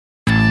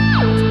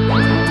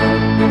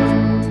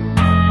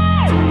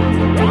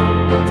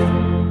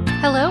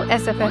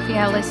of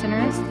FEI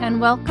listeners, and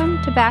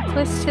welcome to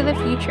Backlist to the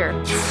Future,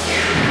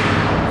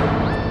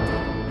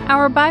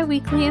 our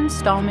bi-weekly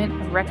installment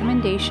of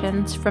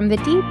recommendations from the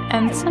deep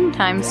and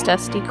sometimes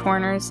dusty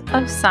corners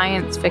of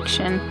science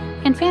fiction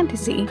and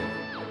fantasy.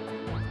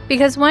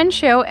 Because one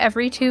show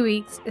every 2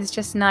 weeks is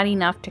just not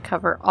enough to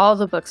cover all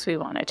the books we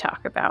want to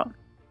talk about.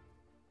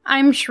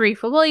 I'm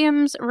Sharifa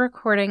Williams,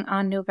 recording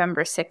on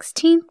November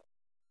 16th,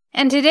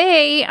 and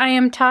today I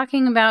am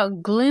talking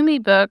about gloomy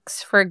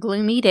books for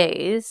gloomy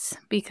days,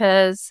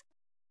 because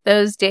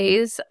those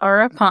days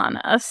are upon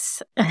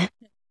us.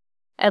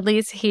 At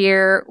least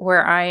here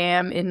where I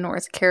am in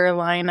North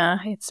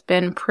Carolina, it's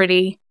been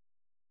pretty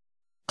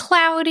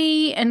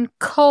cloudy and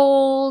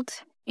cold,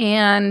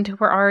 and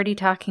we're already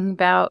talking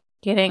about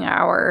getting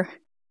our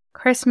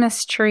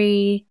Christmas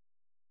tree.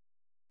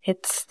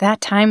 It's that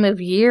time of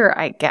year,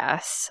 I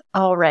guess,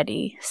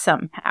 already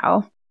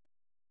somehow.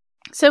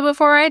 So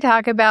before I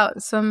talk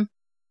about some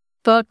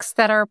books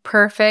that are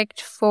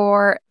perfect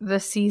for the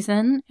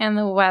season and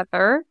the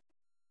weather,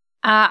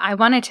 I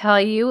want to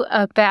tell you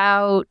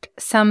about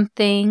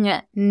something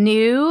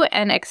new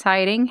and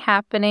exciting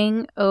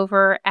happening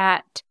over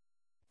at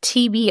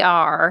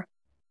TBR.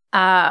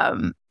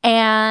 And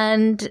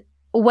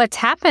what's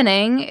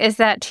happening is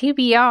that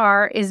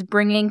TBR is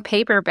bringing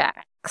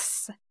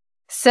paperbacks.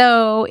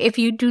 So if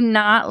you do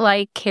not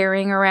like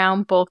carrying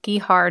around bulky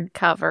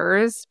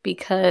hardcovers,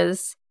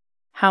 because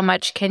how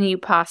much can you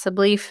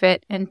possibly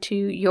fit into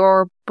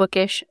your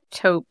bookish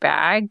tote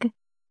bag?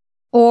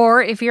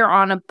 Or if you're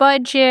on a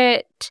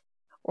budget,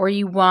 or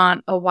you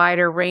want a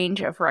wider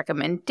range of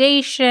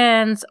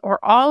recommendations, or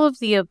all of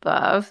the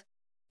above,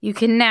 you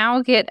can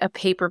now get a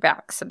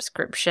paperback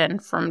subscription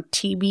from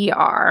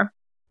TBR.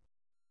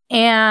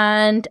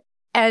 And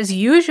as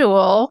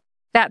usual,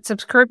 that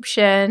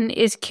subscription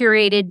is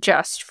curated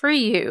just for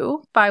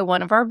you by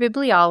one of our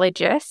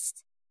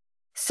bibliologists.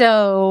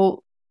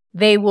 So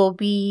they will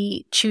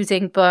be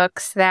choosing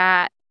books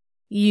that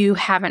you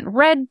haven't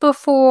read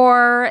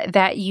before,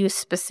 that you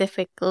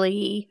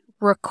specifically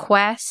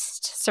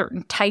request,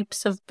 certain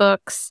types of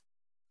books.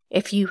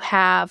 If you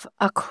have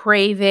a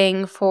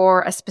craving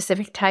for a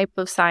specific type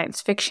of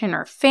science fiction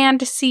or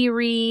fantasy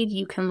read,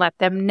 you can let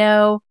them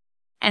know,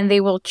 and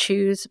they will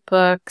choose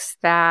books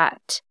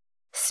that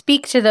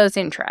speak to those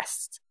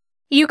interests.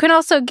 You can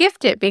also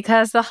gift it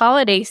because the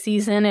holiday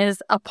season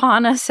is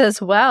upon us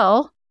as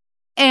well.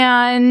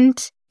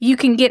 And you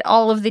can get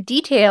all of the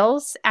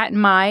details at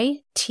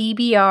mytbr.co.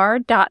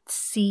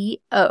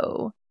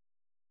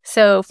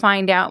 So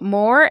find out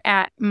more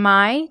at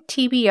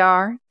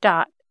mytbr.co.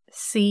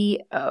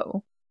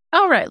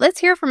 All right, let's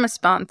hear from a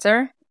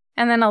sponsor,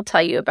 and then I'll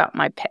tell you about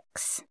my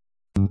picks.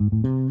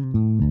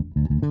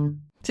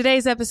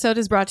 Today's episode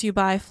is brought to you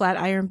by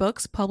Flatiron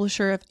Books,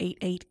 publisher of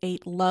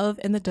 888 Love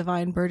and the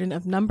Divine Burden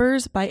of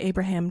Numbers by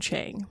Abraham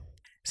Chang.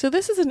 So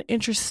this is an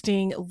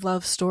interesting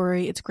love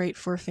story. It's great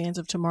for fans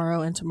of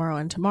Tomorrow and Tomorrow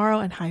and Tomorrow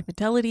and High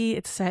Fidelity.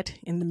 It's set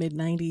in the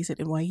mid-90s at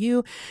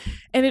NYU,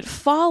 and it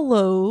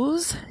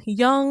follows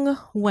young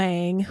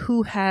Wang,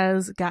 who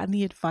has gotten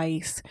the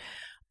advice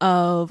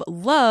of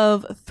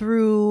love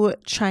through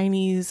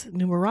Chinese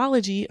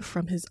numerology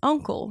from his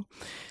uncle.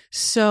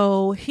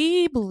 So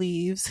he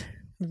believes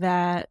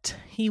that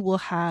he will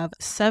have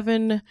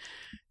 7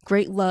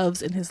 great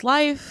loves in his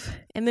life,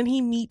 and then he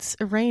meets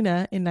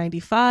Irena in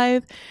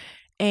 95.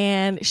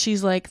 And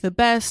she's like the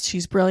best.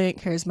 She's brilliant,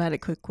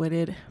 charismatic,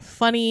 quick-witted,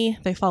 funny.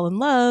 They fall in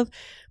love.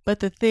 But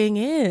the thing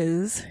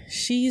is,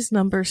 she's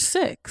number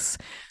 6.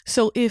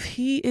 So if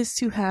he is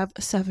to have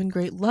 7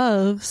 great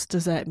loves,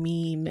 does that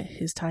mean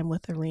his time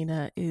with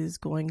Irena is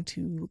going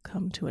to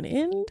come to an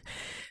end?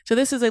 So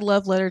this is a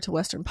love letter to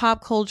Western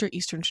pop culture,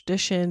 Eastern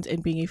traditions,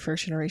 and being a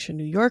first-generation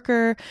New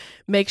Yorker.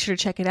 Make sure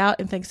to check it out.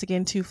 And thanks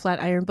again to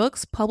Flatiron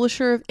Books,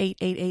 publisher of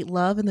 888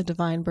 Love and the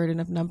Divine Burden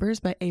of Numbers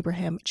by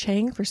Abraham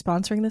Chang, for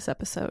sponsoring this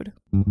episode.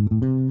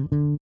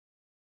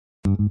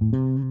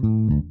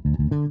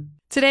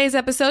 Today's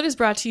episode is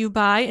brought to you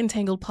by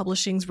Entangled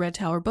Publishing's Red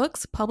Tower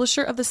Books,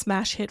 publisher of the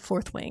smash hit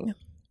Fourth Wing.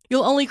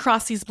 You'll only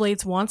cross these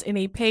blades once in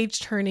a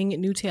page-turning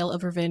new tale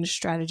of revenge,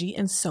 strategy,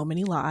 and so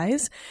many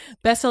lies.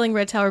 Best-selling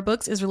Red Tower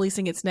Books is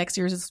releasing its next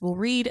irresistible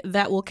read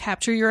that will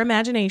capture your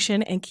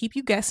imagination and keep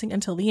you guessing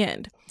until the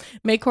end.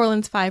 May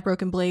Corlin's Five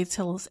Broken Blades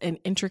tells an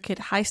intricate,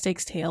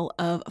 high-stakes tale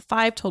of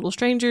 5 total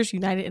strangers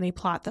united in a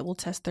plot that will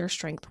test their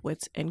strength,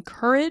 wits, and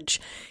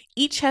courage.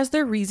 Each has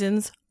their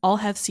reasons, all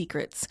have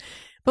secrets.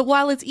 But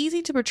while it's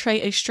easy to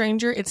betray a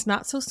stranger, it's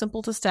not so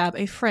simple to stab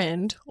a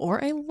friend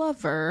or a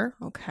lover,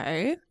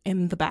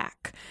 in the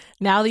back.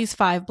 Now these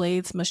 5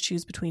 blades must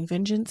choose between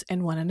vengeance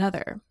and one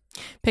another.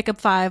 Pick up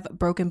 5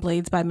 Broken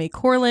Blades by May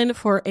Corlin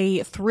for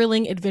a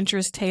thrilling,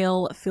 adventurous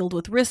tale filled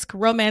with risk,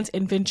 romance,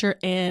 adventure,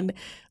 and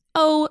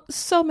oh,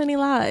 so many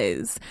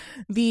lies.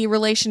 The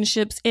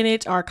relationships in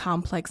it are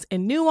complex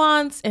and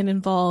nuanced and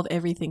involve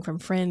everything from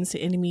friends to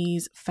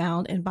enemies,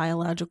 found and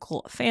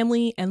biological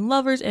family, and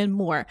lovers, and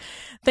more.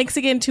 Thanks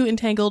again to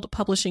Entangled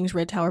Publishing's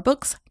Red Tower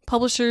Books,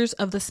 publishers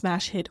of the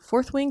smash hit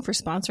Fourth Wing, for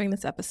sponsoring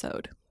this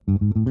episode.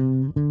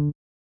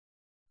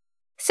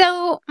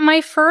 So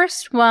my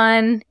first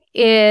one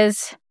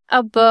is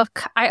a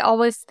book I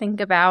always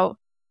think about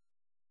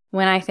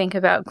when I think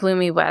about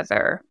gloomy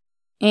weather.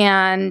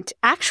 And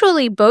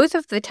actually, both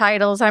of the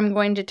titles I'm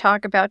going to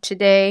talk about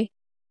today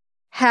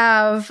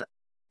have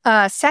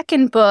a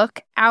second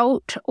book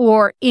out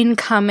or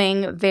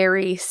incoming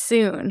very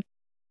soon.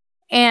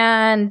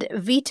 And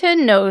Vita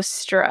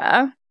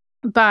Nostra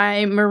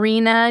by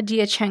Marina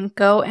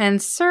Dyachenko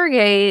and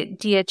Sergei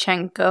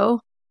Dyachenko,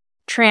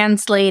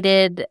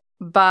 translated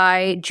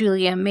by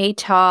Julia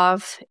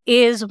Matov,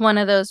 is one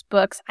of those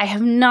books. I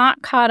have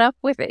not caught up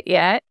with it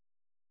yet,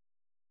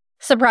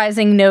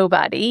 surprising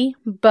nobody,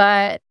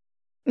 but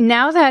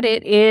now that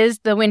it is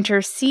the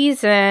winter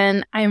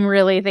season, I'm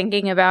really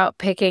thinking about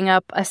picking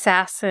up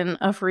Assassin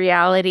of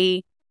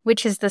Reality,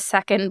 which is the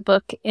second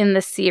book in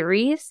the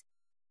series.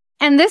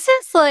 And this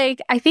is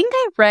I think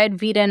I read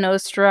Vita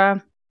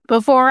Nostra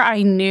before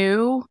I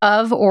knew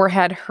of or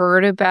had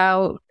heard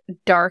about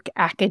dark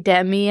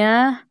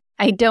academia.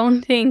 I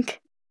don't think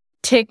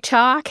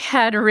TikTok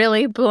had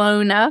really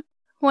blown up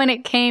when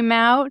it came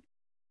out.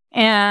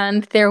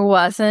 And there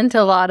wasn't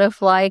a lot of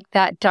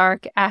that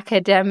dark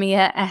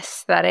academia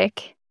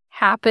aesthetic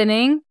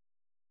happening.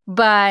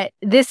 But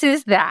this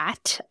is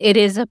that. It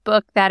is a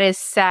book that is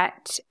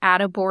set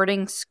at a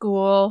boarding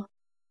school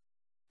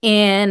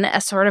in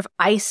a sort of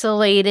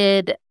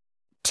isolated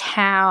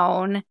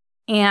town.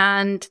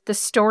 And the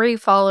story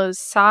follows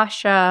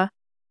Sasha,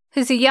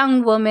 who's a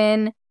young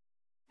woman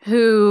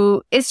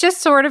who is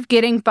just sort of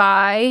getting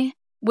by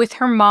with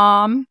her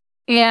mom.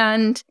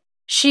 And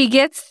she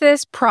gets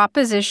this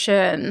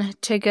proposition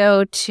to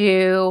go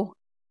to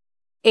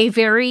a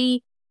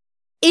very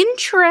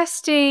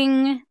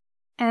interesting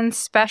and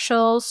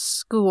special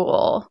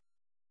school.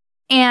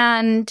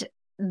 And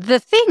the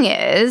thing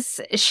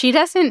is, she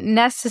doesn't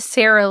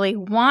necessarily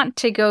want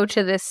to go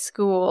to this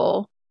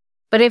school,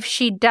 but if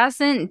she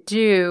doesn't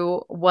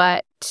do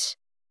what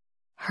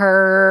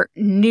her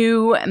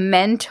new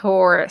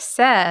mentor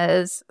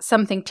says,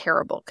 something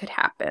terrible could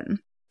happen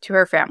to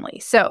her family.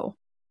 So,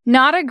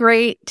 not a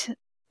great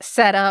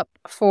setup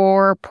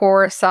for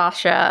poor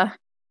Sasha,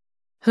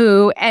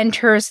 who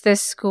enters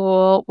this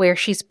school where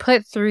she's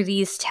put through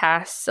these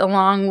tests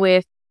along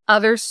with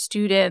other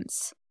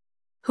students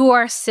who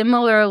are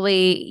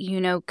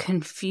similarly,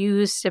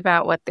 confused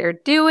about what they're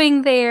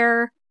doing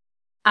there.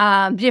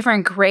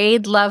 Different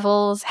grade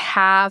levels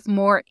have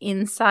more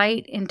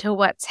insight into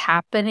what's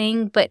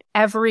happening, but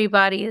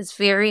everybody is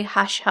very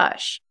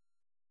hush-hush.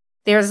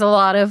 There's a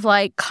lot of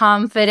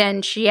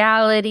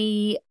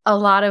confidentiality, a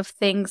lot of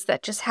things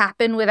that just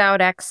happen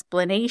without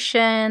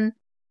explanation.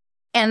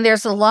 And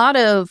there's a lot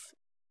of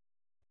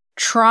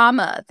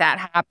trauma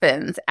that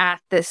happens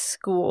at this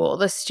school.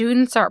 The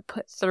students are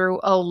put through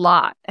a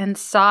lot. And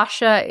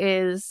Sasha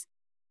is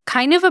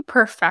kind of a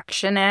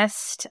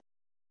perfectionist,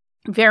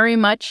 very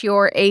much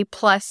your A+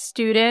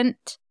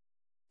 student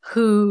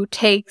who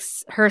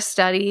takes her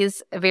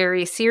studies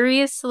very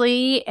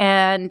seriously.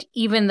 And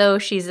even though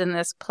she's in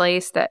this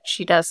place that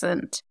she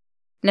doesn't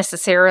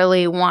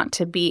necessarily want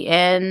to be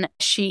in,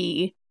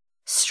 she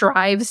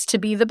strives to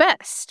be the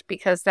best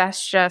because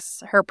that's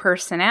just her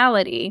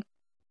personality.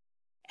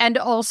 And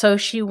also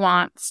she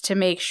wants to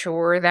make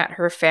sure that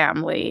her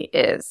family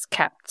is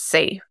kept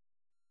safe.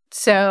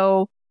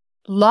 So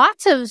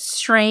lots of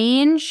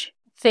strange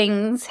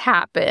things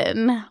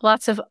happen,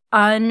 lots of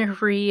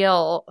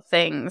unreal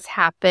things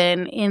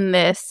happen in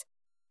this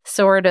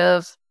sort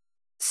of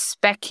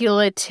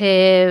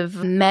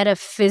speculative,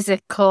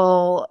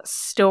 metaphysical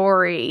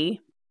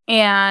story.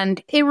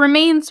 And it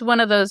remains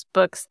one of those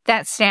books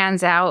that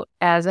stands out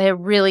as a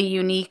really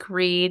unique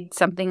read,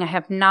 something I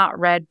have not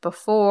read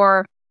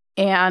before.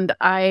 And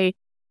I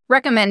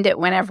recommend it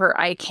whenever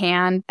I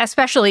can,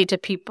 especially to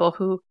people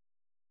who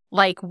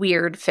like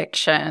weird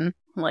fiction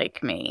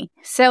like me.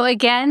 So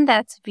again,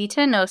 that's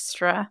Vita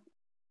Nostra.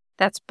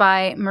 That's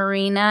by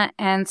Marina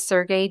and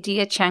Sergei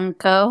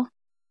Dyachenko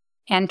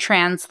and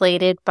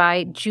translated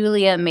by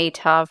Julia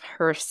Matov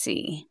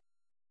Hersey.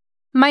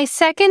 My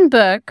second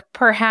book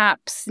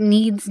perhaps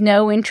needs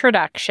no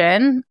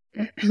introduction.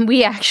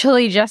 We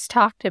actually just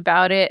talked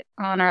about it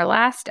on our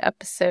last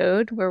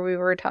episode where we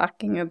were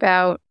talking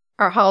about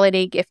our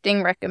holiday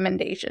gifting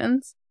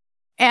recommendations.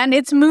 And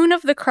it's Moon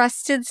of the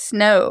Crusted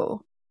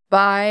Snow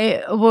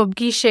by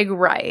Wobgishig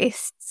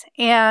Rice.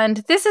 And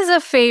this is a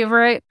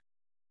favorite.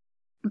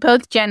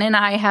 Both Jen and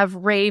I have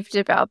raved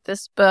about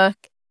this book.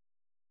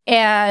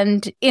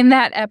 And in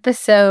that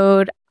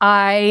episode,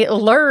 I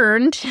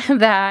learned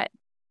that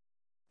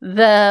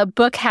the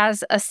book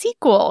has a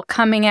sequel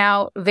coming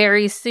out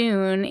very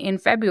soon in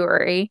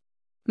February,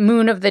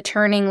 Moon of the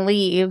Turning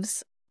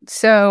Leaves.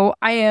 So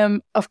I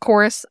am, of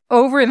course,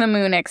 over the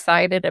moon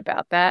excited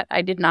about that.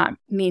 I did not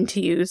mean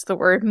to use the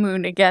word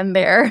moon again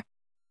there,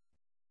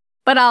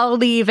 but I'll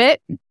leave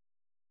it.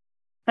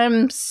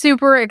 I'm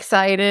super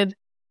excited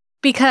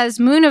because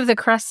Moon of the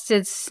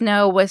Crusted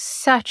Snow was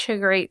such a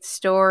great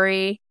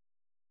story.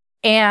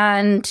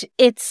 And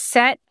it's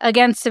set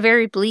against a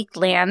very bleak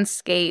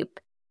landscape.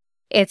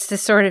 It's the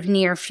sort of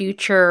near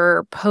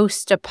future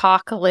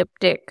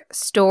post-apocalyptic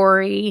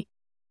story,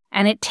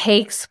 and it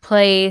takes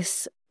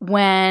place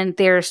when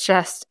there's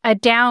just a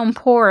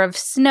downpour of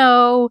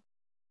snow.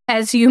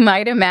 As you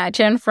might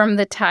imagine from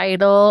the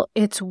title,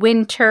 it's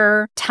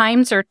winter,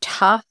 times are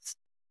tough,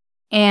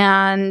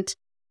 and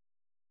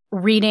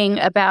reading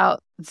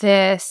about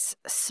this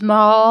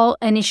small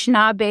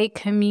Anishinaabe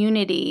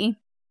community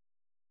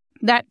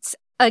that's,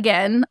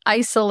 again,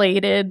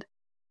 isolated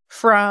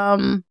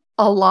from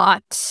a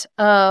lot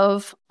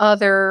of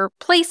other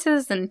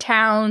places and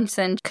towns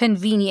and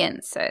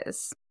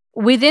conveniences.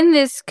 Within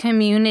this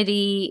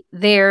community,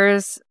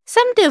 there's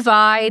some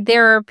divide.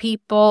 There are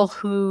people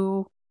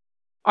who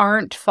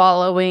aren't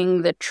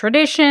following the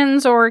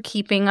traditions or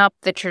keeping up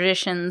the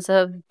traditions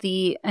of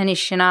the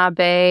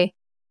Anishinaabe.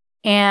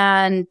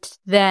 And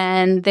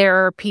then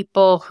there are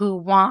people who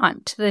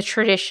want the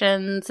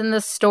traditions and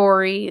the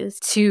stories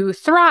to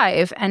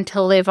thrive and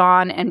to live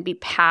on and be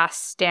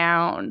passed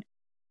down.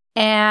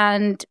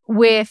 And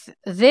with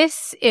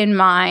this in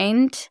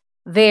mind,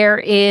 there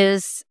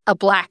is a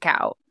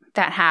blackout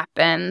that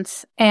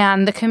happens,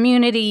 and the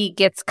community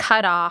gets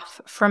cut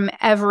off from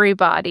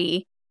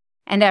everybody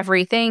and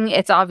everything.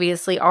 It's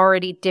obviously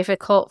already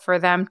difficult for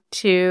them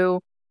to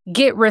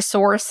get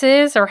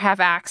resources or have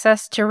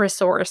access to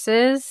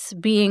resources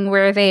being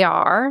where they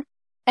are.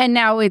 And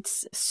now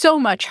it's so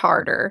much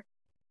harder.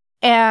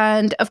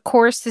 And of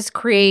course, this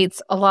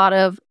creates a lot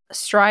of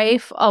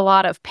strife, a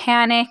lot of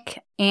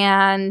panic,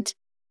 and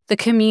the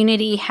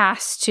community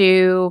has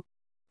to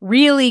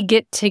really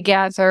get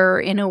together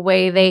in a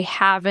way they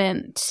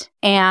haven't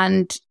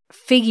and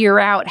figure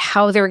out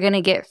how they're going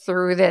to get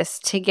through this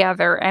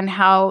together and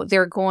how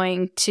they're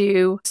going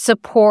to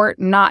support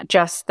not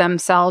just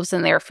themselves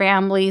and their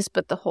families,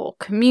 but the whole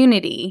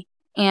community.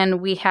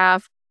 And we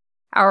have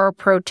our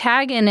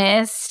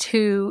protagonist,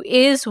 who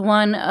is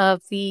one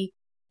of the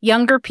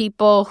younger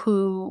people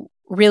who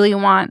really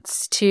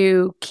wants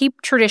to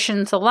keep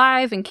traditions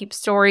alive and keep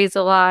stories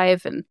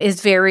alive and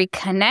is very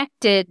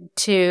connected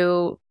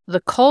to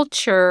the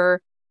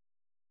culture.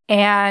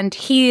 And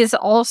he is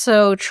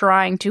also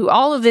trying to,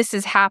 all of this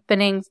is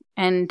happening,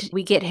 and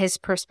we get his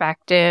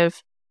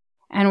perspective,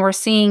 and we're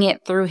seeing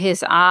it through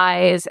his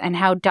eyes and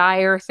how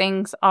dire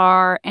things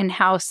are and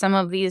how some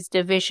of these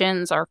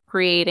divisions are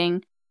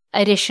creating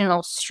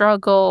additional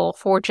struggle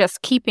for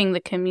just keeping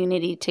the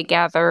community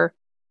together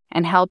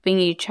and helping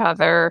each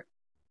other.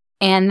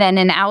 And then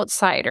an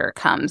outsider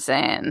comes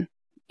in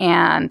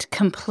and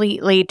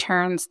completely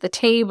turns the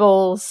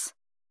tables.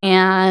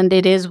 And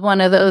it is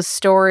one of those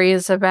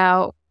stories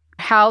about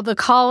how the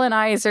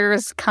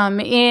colonizers come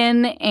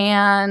in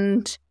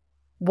and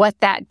what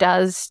that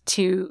does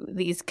to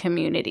these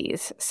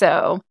communities.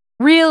 So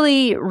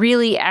really,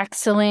 really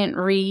excellent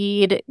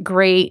read.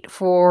 Great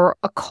for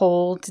a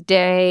cold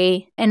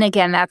day. And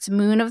again, that's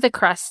Moon of the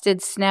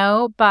Crusted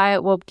Snow by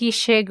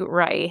Wobgishig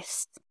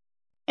Rice.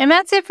 And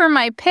that's it for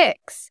my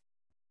picks.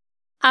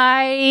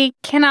 I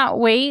cannot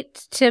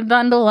wait to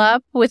bundle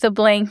up with a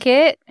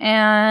blanket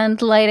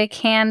and light a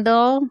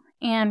candle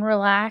and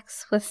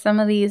relax with some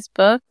of these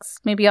books.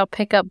 Maybe I'll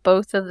pick up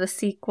both of the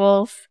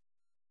sequels.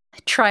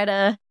 Try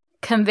to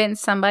convince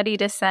somebody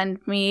to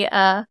send me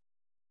a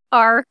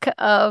arc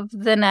of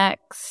the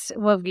next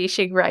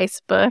Wobgishig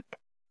Rice book.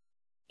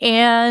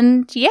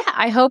 And yeah,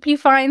 I hope you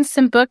find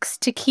some books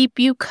to keep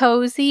you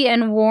cozy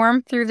and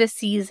warm through the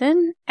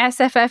season.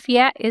 SFF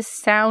Yet is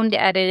sound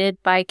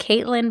edited by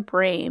Caitlin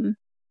Brame.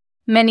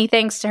 Many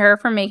thanks to her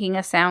for making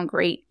us sound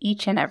great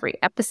each and every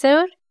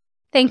episode.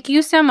 Thank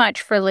you so much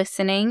for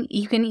listening.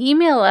 You can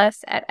email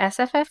us at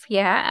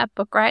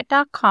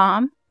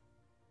sffyeah@bookriot.com.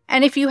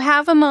 And if you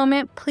have a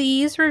moment,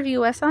 please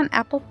review us on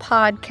Apple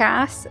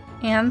Podcasts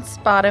and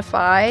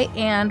Spotify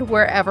and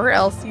wherever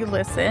else you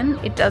listen.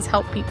 It does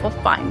help people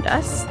find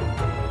us.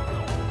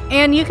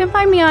 And you can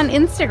find me on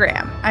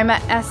Instagram. I'm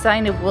at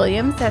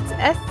 @Williams. That's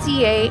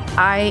SCAINAB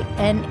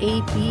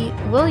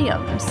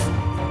Williams.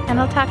 And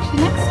I'll talk to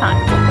you next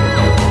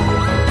time.